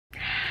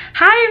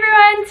Hi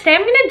everyone, today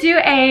I'm gonna do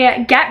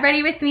a get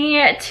ready with me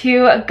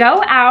to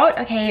go out.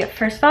 Okay,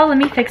 first of all, let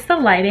me fix the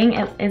lighting.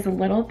 It is a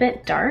little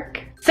bit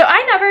dark. So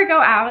I never go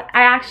out.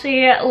 I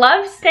actually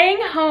love staying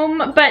home,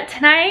 but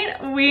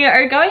tonight we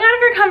are going out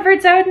of our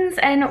comfort zones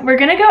and we're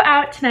gonna go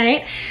out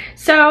tonight.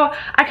 So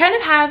I kind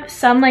of have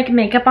some like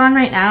makeup on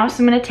right now,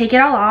 so I'm gonna take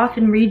it all off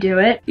and redo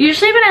it.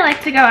 Usually when I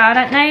like to go out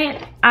at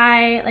night,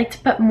 I like to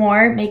put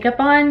more makeup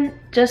on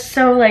just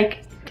so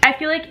like, I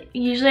feel like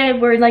usually I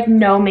wear like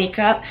no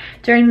makeup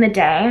during the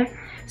day,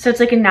 so it's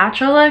like a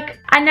natural look.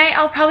 At night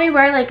I'll probably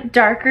wear like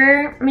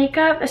darker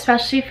makeup,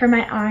 especially for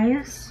my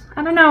eyes.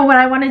 I don't know what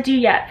I want to do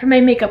yet for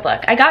my makeup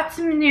look. I got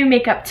some new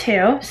makeup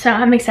too, so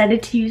I'm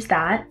excited to use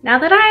that. Now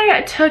that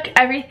I took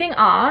everything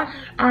off,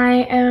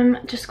 I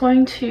am just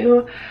going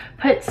to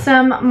put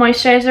some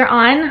moisturizer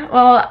on.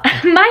 Well,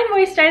 my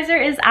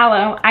moisturizer is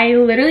aloe. I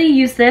literally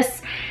use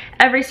this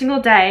every single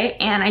day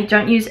and I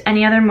don't use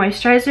any other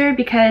moisturizer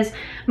because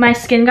my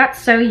skin got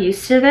so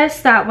used to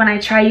this that when I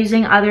try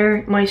using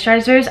other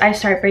moisturizers I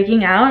start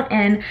breaking out,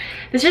 and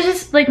this is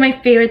just like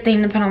my favorite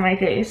thing to put on my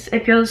face.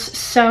 It feels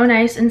so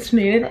nice and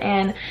smooth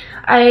and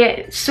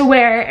I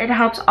swear it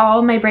helps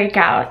all my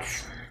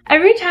breakouts.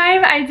 Every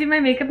time I do my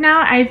makeup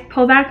now, I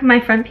pull back my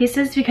front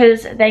pieces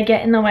because they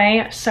get in the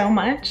way so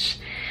much.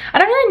 I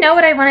don't really know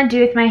what I want to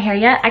do with my hair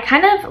yet. I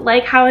kind of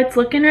like how it's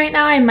looking right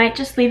now. I might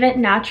just leave it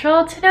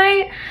natural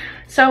tonight.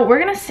 So we're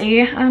gonna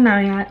see, I don't know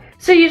yet.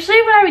 So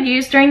usually what I would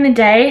use during the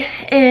day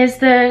is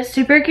the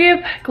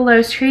Supergoop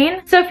Glow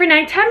Screen. So for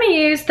nighttime I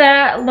use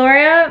the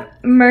Laura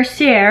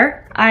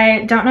Mercier,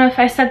 I don't know if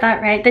I said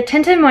that right, the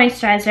tinted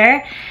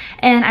moisturizer.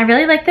 And I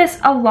really like this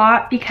a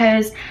lot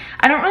because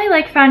I don't really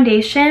like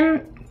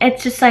foundation.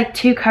 It's just like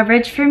too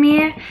coverage for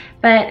me.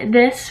 But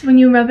this, when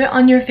you rub it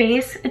on your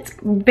face, it's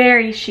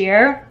very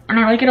sheer. And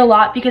I like it a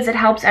lot because it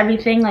helps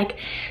everything like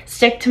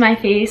stick to my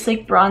face,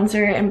 like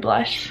bronzer and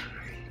blush.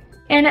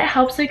 And it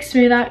helps like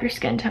smooth out your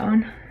skin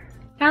tone.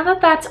 Now that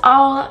that's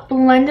all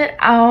blended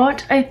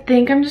out, I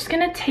think I'm just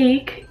gonna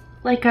take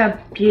like a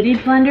beauty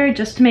blender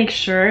just to make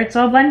sure it's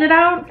all blended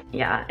out.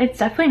 Yeah, it's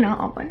definitely not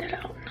all blended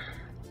out.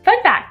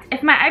 Fun fact,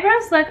 if my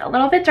eyebrows look a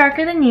little bit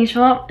darker than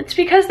usual, it's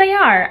because they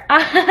are.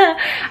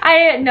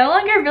 I no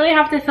longer really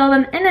have to fill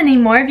them in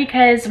anymore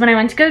because when I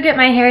went to go get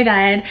my hair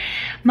dyed,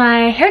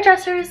 my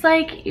hairdresser was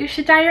like, you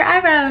should dye your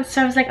eyebrows.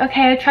 So I was like,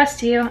 okay, I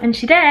trust you. And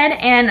she did,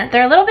 and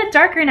they're a little bit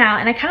darker now,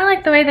 and I kind of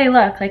like the way they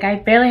look. Like I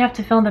barely have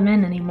to fill them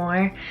in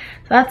anymore.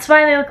 So that's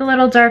why they look a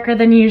little darker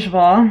than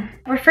usual.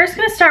 We're first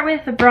gonna start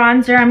with the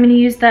bronzer. I'm gonna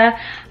use the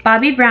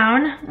Bobbi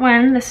Brown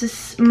one. This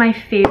is my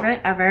favorite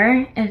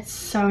ever. It's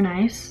so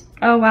nice.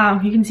 Oh wow,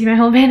 you can see my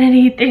whole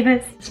vanity through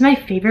this. It's my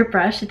favorite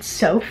brush. It's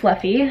so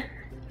fluffy.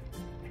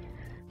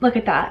 Look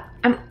at that.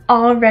 I'm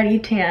already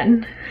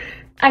tan.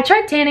 I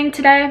tried tanning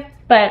today,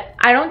 but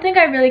I don't think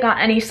I really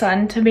got any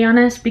sun, to be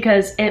honest,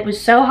 because it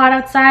was so hot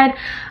outside.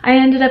 I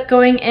ended up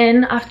going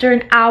in after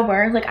an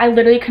hour. Like I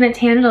literally couldn't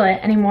handle it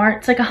anymore.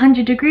 It's like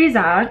 100 degrees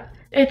out.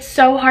 It's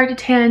so hard to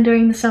tan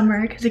during the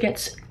summer because it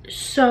gets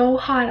so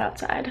hot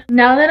outside.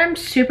 Now that I'm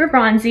super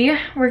bronzy,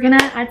 we're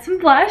gonna add some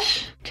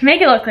blush to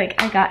make it look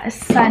like I got a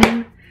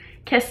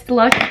sun-kissed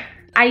look.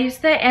 I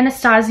used the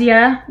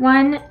Anastasia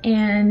one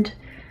and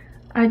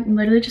I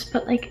literally just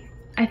put like,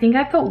 I think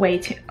I put way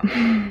too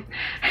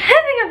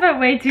I put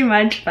way too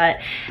much, but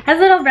as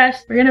a little brush,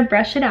 we're gonna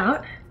brush it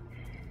out.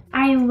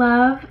 I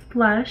love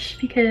blush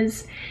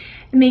because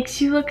it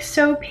makes you look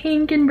so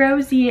pink and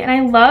rosy, and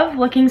I love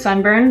looking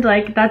sunburned.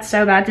 Like, that's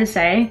so bad to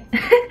say,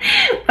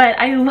 but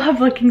I love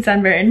looking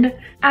sunburned.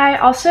 I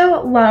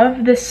also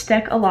love this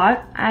stick a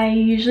lot. I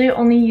usually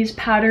only use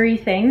powdery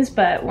things,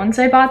 but once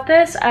I bought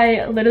this,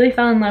 I literally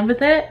fell in love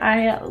with it.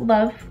 I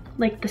love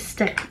like the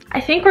stick.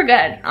 I think we're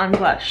good on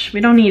blush. We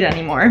don't need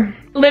any more.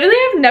 Literally,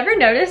 I've never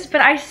noticed,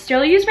 but I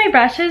still use my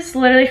brushes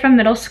literally from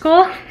middle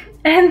school.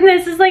 And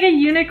this is like a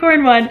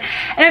unicorn one,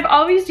 and I've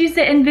always used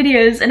it in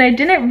videos, and I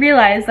didn't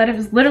realize that it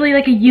was literally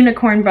like a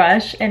unicorn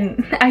brush,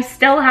 and I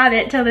still have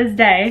it till this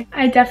day.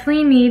 I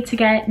definitely need to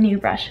get new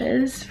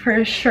brushes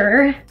for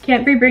sure.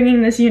 Can't be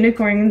bringing this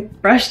unicorn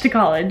brush to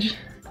college.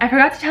 I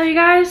forgot to tell you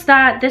guys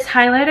that this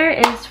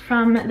highlighter is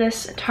from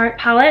this Tarte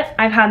palette.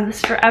 I've had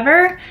this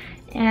forever,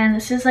 and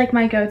this is like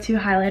my go-to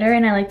highlighter,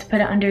 and I like to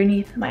put it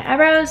underneath my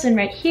eyebrows and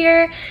right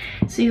here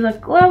so you look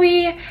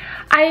glowy.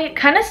 I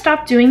kind of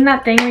stopped doing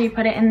that thing where you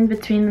put it in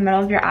between the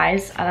middle of your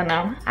eyes. I don't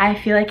know. I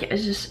feel like it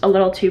was just a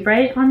little too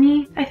bright on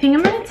me. I think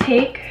I'm gonna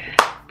take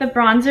the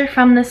bronzer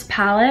from this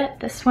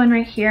palette, this one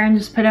right here, and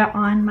just put it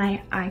on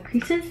my eye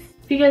creases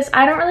because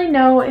I don't really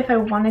know if I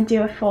want to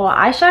do a full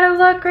eyeshadow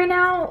look right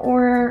now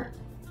or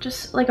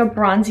just like a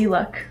bronzy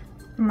look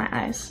on my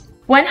eyes.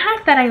 One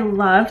hack that I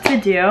love to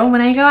do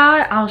when I go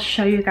out, I'll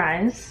show you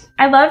guys.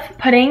 I love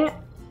putting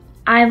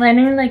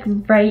eyeliner like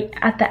right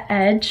at the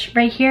edge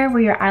right here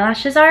where your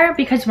eyelashes are,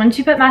 because once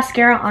you put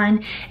mascara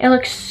on, it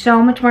looks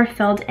so much more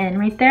filled in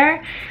right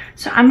there.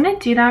 So I'm gonna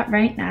do that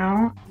right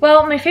now.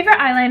 Well, my favorite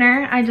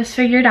eyeliner I just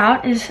figured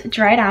out is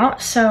dried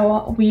out,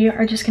 so we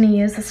are just gonna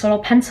use this little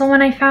pencil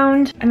one I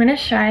found. I'm gonna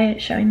try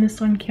showing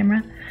this on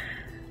camera.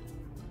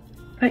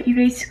 but you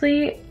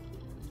basically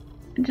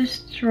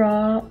just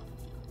draw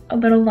a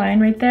little line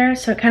right there,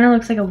 so it kind of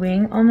looks like a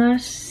wing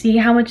almost. See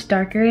how much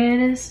darker it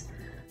is?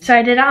 So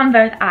I did it on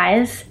both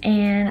eyes,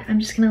 and I'm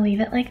just gonna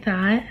leave it like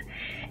that.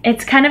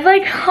 It's kind of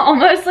like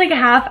almost like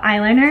half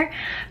eyeliner,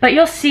 but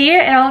you'll see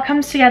it all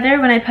comes together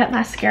when I put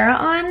mascara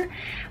on,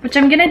 which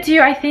I'm gonna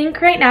do, I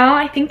think right now,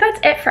 I think that's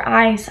it for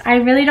eyes. I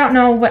really don't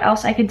know what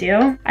else I could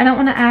do. I don't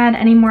wanna add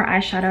any more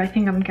eyeshadow. I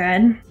think I'm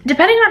good.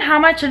 Depending on how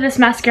much of this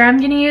mascara I'm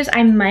gonna use,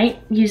 I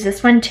might use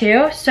this one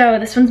too. So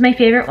this one's my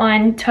favorite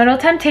one, Total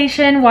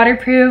Temptation,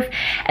 waterproof,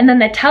 and then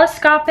the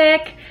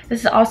Telescopic.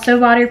 This is also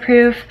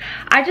waterproof.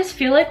 I just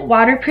feel like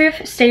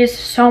waterproof stays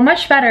so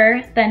much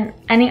better than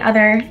any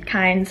other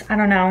kinds. I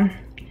don't know.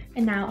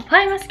 And now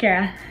apply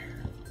mascara.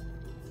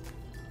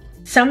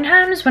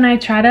 Sometimes when I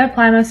try to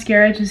apply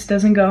mascara, it just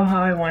doesn't go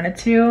how I want it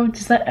to.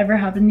 Does that ever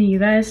happen to you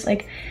guys?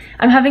 Like,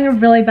 I'm having a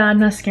really bad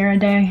mascara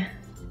day.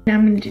 Now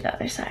I'm gonna do the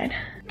other side.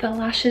 The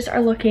lashes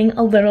are looking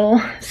a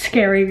little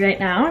scary right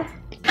now.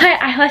 My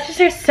eyelashes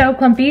are so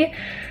clumpy,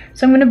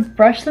 so I'm gonna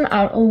brush them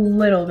out a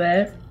little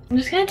bit. I'm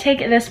just gonna take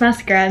this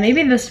mascara.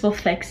 Maybe this will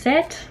fix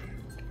it.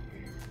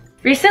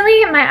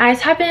 Recently, my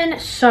eyes have been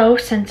so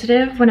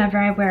sensitive whenever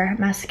I wear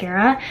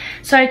mascara,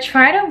 so I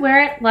try to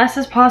wear it less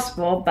as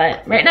possible,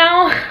 but right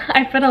now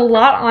I put a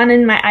lot on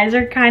and my eyes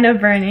are kind of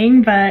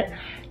burning, but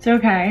it's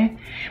okay.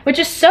 Which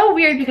is so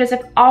weird because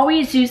I've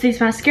always used these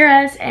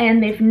mascaras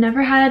and they've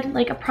never had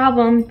like a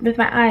problem with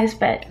my eyes,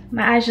 but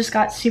my eyes just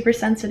got super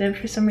sensitive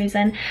for some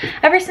reason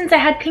ever since I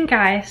had pink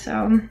eye.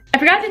 So I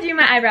forgot to do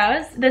my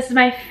eyebrows. This is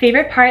my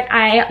favorite part.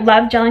 I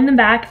love gelling them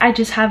back. I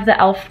just have the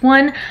e.l.f.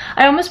 one.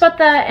 I almost bought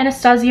the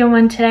Anastasia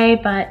one today,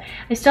 but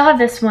I still have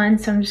this one,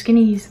 so I'm just gonna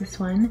use this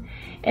one.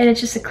 And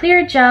it's just a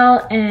clear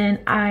gel, and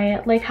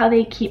I like how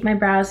they keep my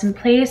brows in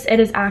place.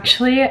 It is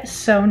actually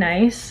so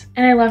nice.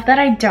 And I love that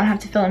I don't have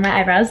to fill in my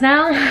eyebrows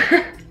now.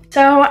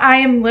 So I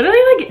am literally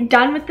like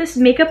done with this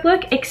makeup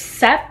look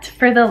except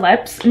for the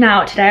lips.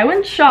 Now today I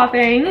went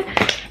shopping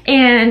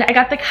and I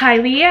got the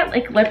Kylie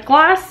like lip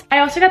gloss. I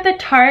also got the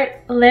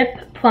Tarte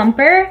lip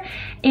plumper,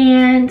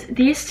 and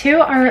these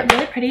two are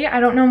really pretty. I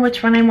don't know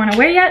which one I want to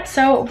wear yet,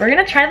 so we're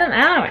gonna try them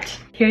out.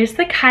 Here's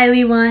the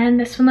Kylie one.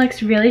 This one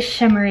looks really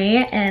shimmery,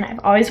 and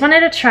I've always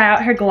wanted to try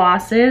out her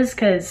glosses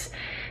because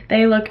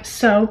they look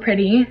so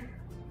pretty.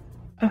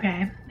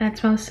 Okay, that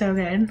smells so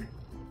good.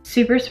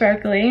 Super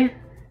sparkly.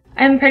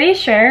 I'm pretty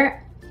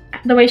sure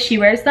the way she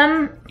wears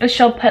them is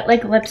she'll put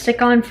like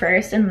lipstick on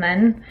first and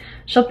then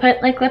she'll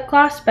put like lip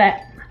gloss, but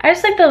I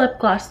just like the lip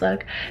gloss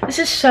look. This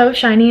is so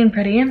shiny and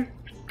pretty.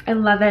 I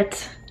love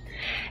it.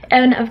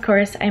 And of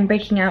course I'm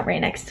breaking out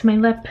right next to my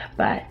lip,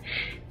 but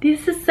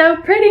this is so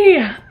pretty.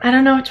 I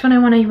don't know which one I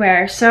want to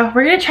wear, so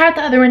we're gonna try out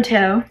the other one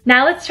too.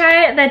 Now let's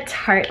try the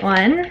Tarte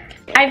one.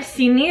 I've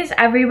seen these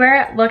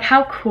everywhere. Look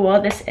how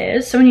cool this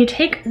is. So when you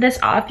take this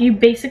off, you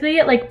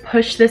basically like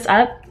push this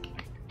up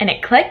and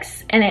it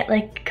clicks and it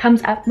like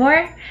comes up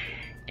more.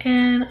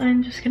 And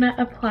I'm just gonna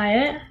apply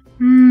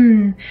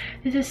it.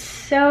 This is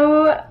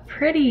so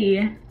pretty.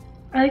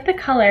 I like the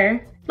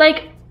color.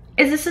 Like,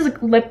 is this a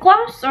lip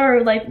gloss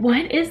or like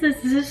what is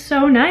this? This is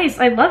so nice.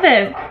 I love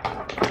it.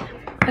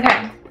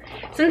 Okay,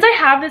 since I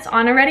have this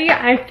on already,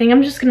 I think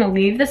I'm just gonna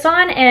leave this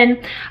on, and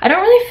I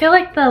don't really feel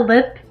like the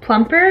lip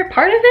plumper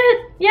part of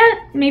it yet.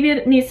 Maybe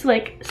it needs to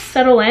like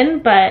settle in,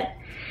 but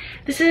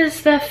this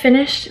is the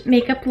finished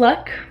makeup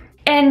look.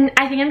 And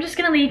I think I'm just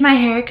gonna leave my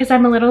hair because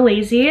I'm a little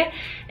lazy,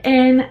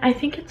 and I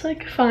think it's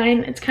like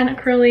fine. It's kind of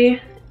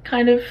curly,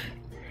 kind of,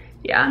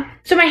 yeah.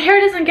 So my hair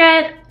doesn't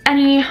get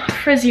any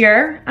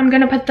frizzier. I'm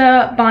gonna put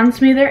the Bond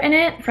Smoother in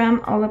it from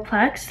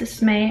Olaplex. This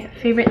is my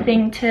favorite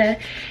thing to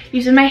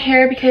use in my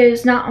hair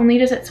because not only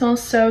does it smell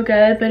so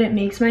good, but it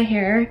makes my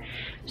hair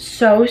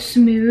so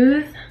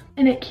smooth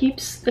and it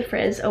keeps the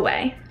frizz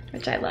away,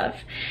 which I love,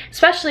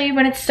 especially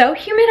when it's so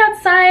humid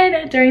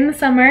outside during the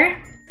summer.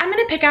 I'm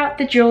gonna pick out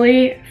the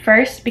jewelry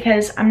first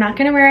because I'm not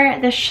gonna wear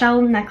this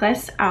shell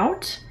necklace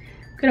out.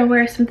 I'm gonna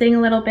wear something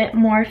a little bit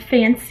more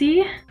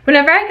fancy.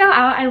 Whenever I go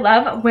out, I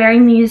love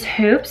wearing these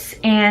hoops,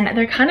 and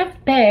they're kind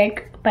of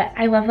big, but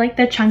I love like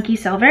the chunky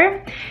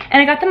silver.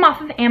 And I got them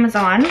off of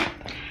Amazon.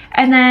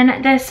 And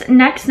then this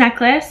next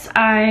necklace,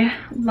 I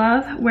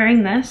love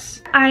wearing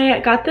this. I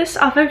got this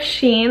off of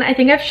Shein. I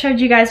think I've showed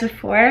you guys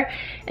before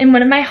in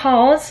one of my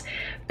hauls.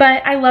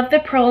 But I love the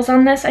pearls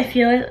on this. I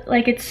feel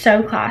like it's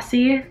so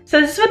classy. So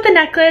this is what the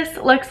necklace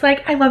looks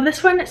like. I love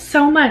this one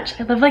so much.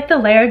 I love like the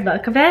layered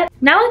look of it.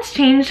 Now let's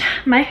change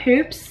my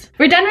hoops.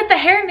 We're done with the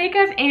hair,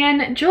 makeup,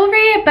 and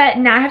jewelry, but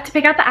now I have to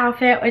pick out the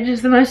outfit, which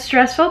is the most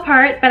stressful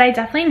part, but I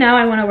definitely know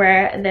I want to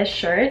wear this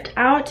shirt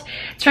out.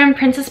 It's from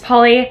Princess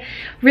Polly.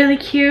 Really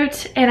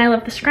cute, and I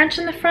love the scrunch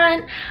in the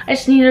front. I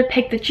just need to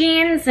pick the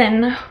jeans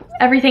and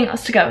everything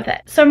else to go with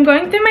it. So I'm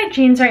going through my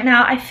jeans right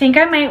now. I think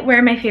I might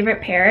wear my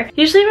favorite pair.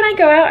 Usually when I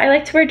go out, I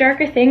like to wear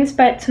darker things,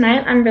 but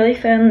tonight I'm really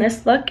feeling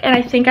this look, and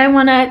I think I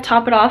want to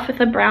top it off with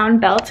a brown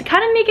belt to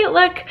kind of make it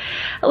look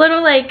a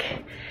little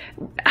like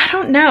I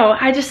don't know.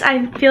 I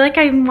feel like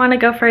I want to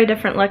go for a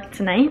different look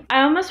tonight.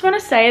 I almost want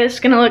to say this is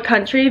going to look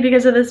country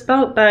because of this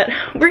belt, but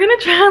we're going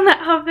to try on the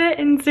outfit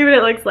and see what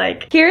it looks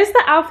like. Here's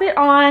the outfit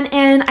on,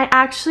 and I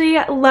actually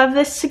love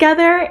this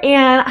together,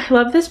 and I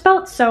love this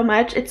belt so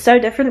much. It's so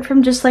different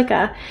from just like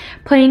a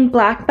plain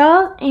black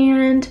belt,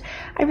 and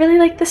I really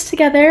like this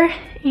together,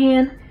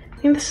 and I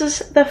think this is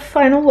the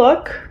final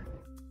look.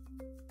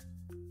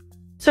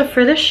 So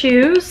for the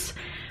shoes,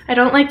 I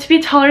don't like to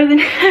be taller than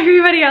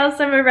everybody else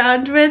I'm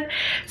around with,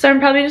 so I'm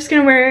probably just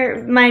gonna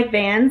wear my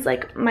Vans,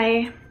 like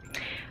my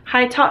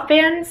high top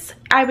Vans.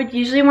 I would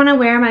usually want to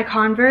wear my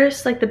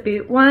Converse, like the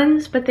boot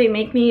ones, but they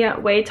make me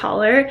way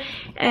taller,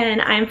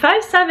 and I'm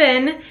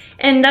 5'7",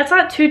 and that's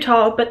not too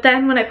tall, but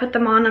then when I put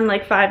them on, I'm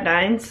like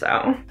 5'9",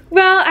 so.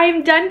 Well,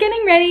 I'm done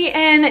getting ready,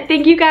 and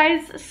thank you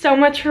guys so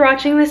much for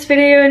watching this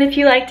video, and if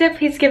you liked it,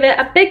 please give it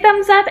a big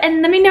thumbs up,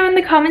 and let me know in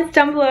the comments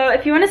down below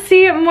if you want to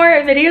see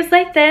more videos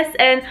like this,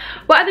 and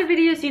what other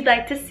videos you'd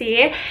like to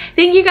see.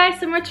 Thank you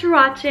guys so much for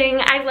watching.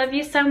 I love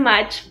you so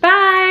much.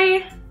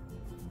 Bye!